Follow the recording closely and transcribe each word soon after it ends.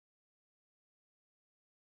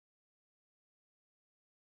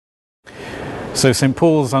So St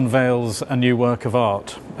Paul's unveils a new work of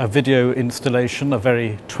art, a video installation, a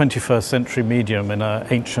very 21st century medium in an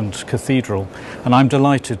ancient cathedral. And I'm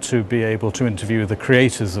delighted to be able to interview the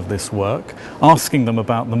creators of this work, asking them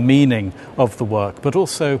about the meaning of the work, but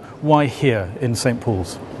also why here in St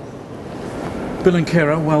Paul's. Bill and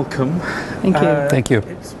Kira, welcome. Thank you. Thank you.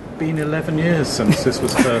 It's been 11 years since this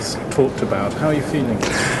was first talked about. How are you feeling?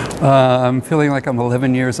 I'm feeling like I'm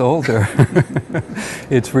 11 years older.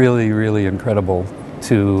 It's really, really incredible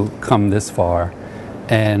to come this far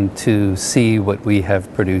and to see what we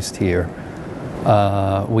have produced here.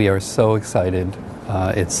 We are so excited.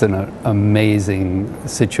 It's an amazing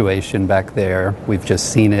situation back there. We've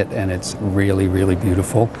just seen it, and it's really, really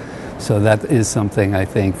beautiful. So that is something, I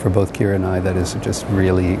think, for both Kira and I, that is just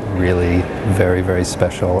really, really very, very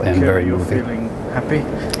special and Kira, very you're moving. Feeling happy?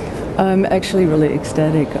 I'm actually really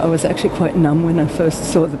ecstatic. I was actually quite numb when I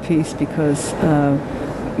first saw the piece because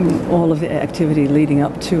all of the activity leading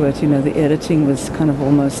up to it, the editing was kind of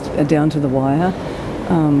almost down to the wire.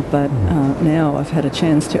 But now I've had a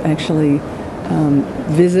chance to actually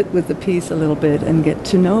visit with the piece a little bit and get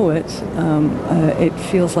to know it. It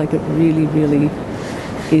feels like it really, really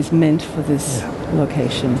is meant for this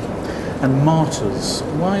location. And martyrs.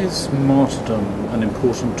 Why is martyrdom an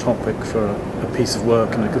important topic for a piece of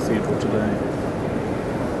work in a cathedral today?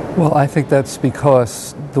 Well, I think that's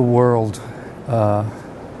because the world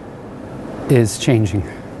is changing.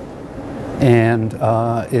 And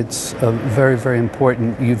it's very, very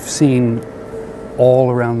important. You've seen all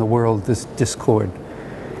around the world this discord,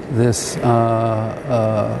 this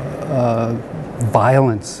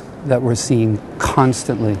violence that we're seeing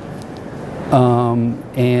constantly.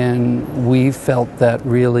 And we felt that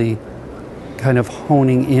really kind of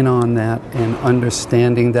honing in on that and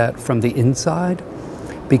understanding that from the inside,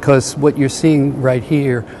 because what you're seeing right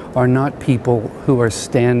here are not people who are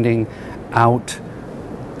standing out,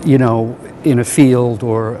 in a field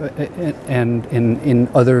or and in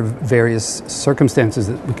other various circumstances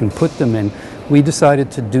that we can put them in. We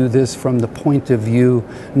decided to do this from the point of view,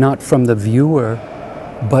 not from the viewer,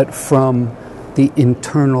 but from the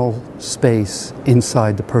internal space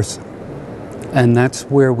inside the person. And that's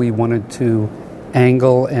where we wanted to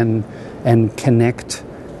angle and connect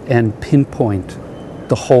and pinpoint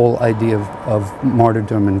the whole idea of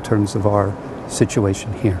martyrdom in terms of our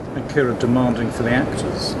situation here. And Kira, demanding for the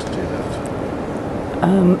actors to do that?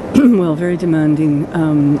 Well, very demanding.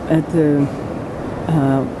 At the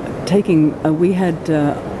we had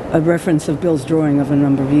a reference of Bill's drawing of a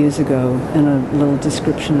number of years ago and a little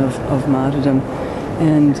description of martyrdom.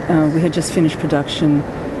 And we had just finished production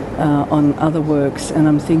on other works, and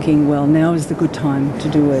I'm thinking, well, now is the good time to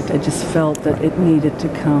do it. I just felt that it needed to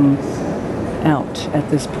come out at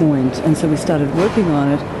this point. And so we started working on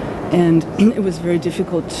it, and it was very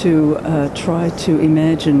difficult to try to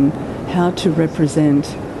imagine how to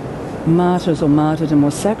represent martyrs or martyrdom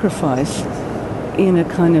or sacrifice in a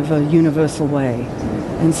kind of a universal way.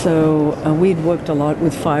 And so we'd worked a lot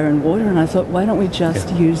with fire and water, and I thought, why don't we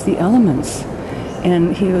just use the elements?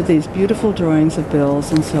 And here are these beautiful drawings of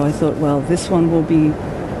Bill's, and so I thought, well, this one will be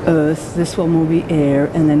earth, this one will be air,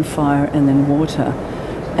 and then fire, and then water.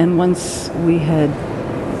 And once we had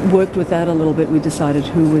worked with that a little bit, we decided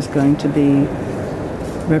who was going to be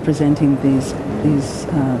representing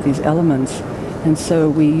these elements. And so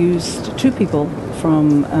we used two people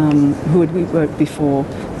from who we worked before.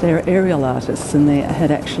 They're aerial artists, and they had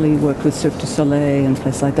actually worked with Cirque du Soleil and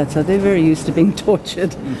places like that. So they're very used to being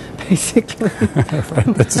tortured, basically.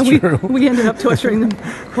 Right, that's and true. We ended up torturing them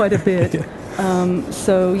quite a bit. Yeah.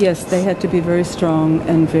 So yes, they had to be very strong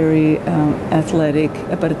and very athletic,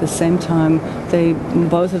 but at the same time,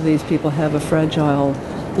 both of these people have a fragile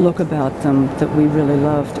look about them that we really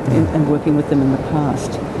loved in working with them in the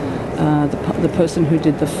past. The person who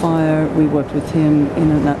did the fire, we worked with him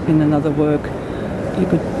in another work.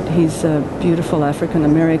 He's a beautiful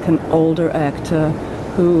African-American older actor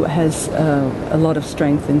who has a lot of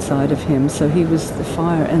strength inside of him. So he was the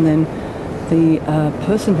fire. And then the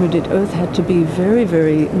person who did earth had to be very,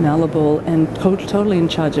 very malleable and totally in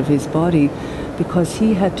charge of his body, because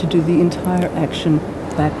he had to do the entire action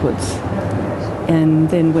backwards. And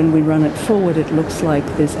then when we run it forward, it looks like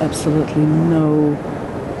there's absolutely no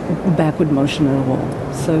backward motion at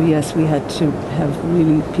all. So yes, we had to have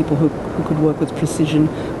really people who could work with precision,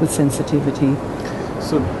 with sensitivity.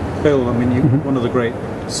 So Bill, I mean, one of the great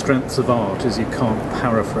strengths of art is you can't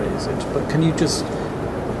paraphrase it, but can you just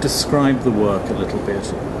describe the work a little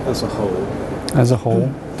bit as a whole? As a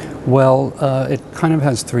whole? Well, it kind of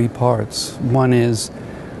has three parts. One is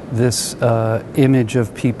this image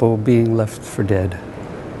of people being left for dead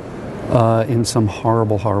in some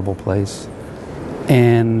horrible, horrible place.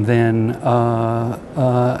 and then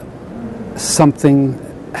something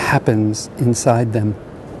happens inside them.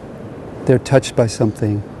 They're touched by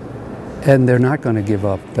something, and they're not going to give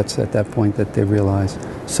up. That's at that point that they realize.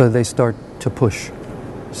 So they start to push.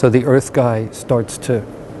 So the earth guy starts to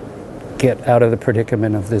get out of the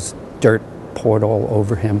predicament of this dirt poured all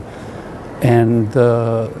over him. And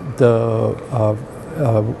the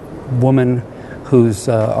woman who's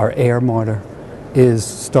our air martyr is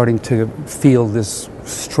starting to feel this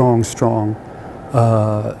strong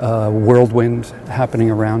whirlwind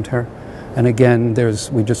happening around her. And again,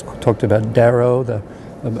 we just talked about Darrow, the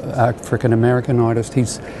African American artist.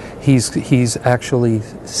 He's actually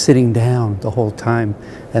sitting down the whole time,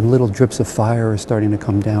 and little drips of fire are starting to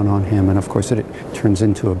come down on him, and of course it turns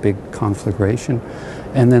into a big conflagration.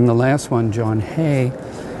 And then the last one, John Hay,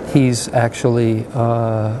 he's actually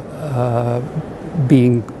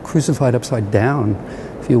being crucified upside down,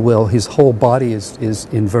 if you will. His whole body is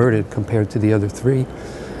inverted compared to the other three.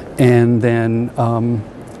 And then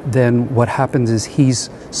what happens is he's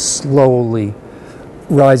slowly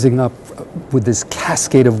rising up with this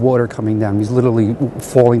cascade of water coming down. He's literally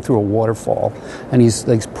falling through a waterfall, and he's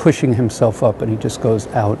like pushing himself up, and he just goes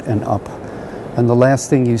out and up. And the last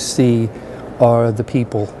thing you see are the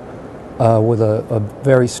people with a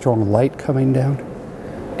very strong light coming down,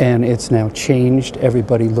 and it's now changed.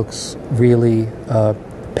 Everybody looks really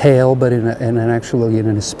pale, but in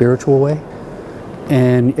a spiritual way,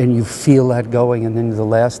 and you feel that going. And then the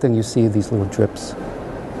last thing you see are these little drips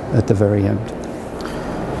at the very end.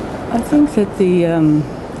 I think that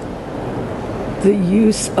the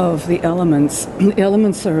use of the elements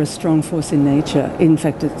are a strong force in nature. In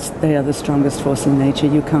fact, they are the strongest force in nature.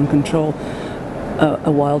 You can't control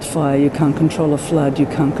a wildfire, you can't control a flood, you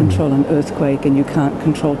can't control an earthquake, and you can't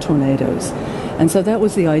control tornadoes. And so that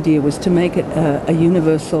was the idea, was to make it a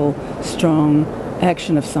universal, strong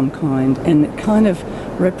action of some kind. And it kind of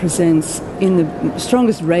represents, in the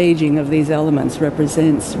strongest raging of these elements,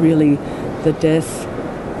 represents really the death,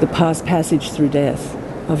 the passage through death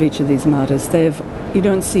of each of these martyrs. You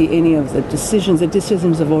don't see any of the decisions. The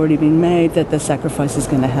decisions have already been made that the sacrifice is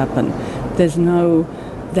going to happen.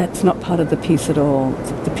 That's not part of the piece at all.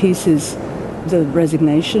 The piece is the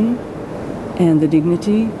resignation and the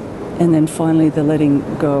dignity, and then finally the letting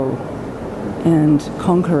go and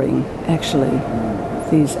conquering, actually,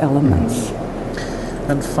 these elements.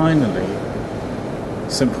 And finally,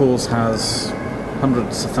 St. Paul's has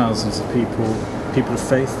hundreds of thousands of people of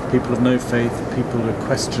faith, people of no faith, people who are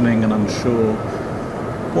questioning and unsure.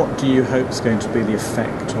 What do you hope is going to be the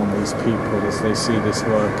effect on these people as they see this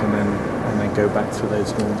work and then go back through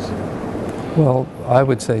those doors? Well, I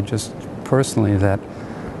would say just personally that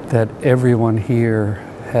everyone here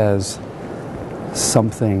has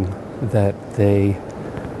something that they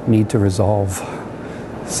need to resolve,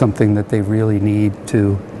 something that they really need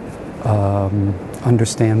to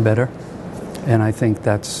understand better. And I think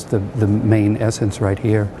that's the main essence right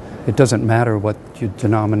here. It doesn't matter what your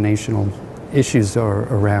denominational issues are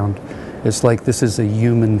around. It's like this is a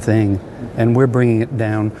human thing, and we're bringing it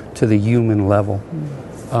down to the human level.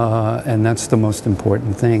 And that's the most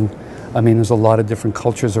important thing. I mean, there's a lot of different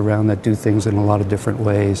cultures around that do things in a lot of different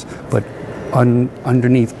ways, but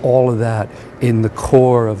underneath all of that, in the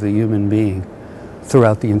core of the human being,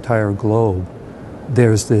 throughout the entire globe,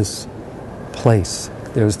 there's this place.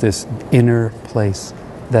 There's this inner place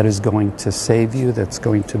that is going to save you, that's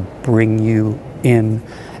going to bring you in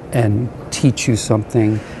and teach you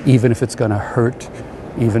something, even if it's going to hurt,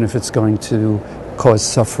 even if it's going to cause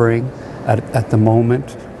suffering at the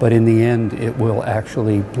moment. But in the end, it will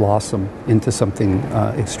actually blossom into something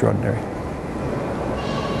extraordinary.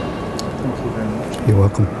 Thank you very much. You're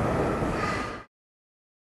welcome.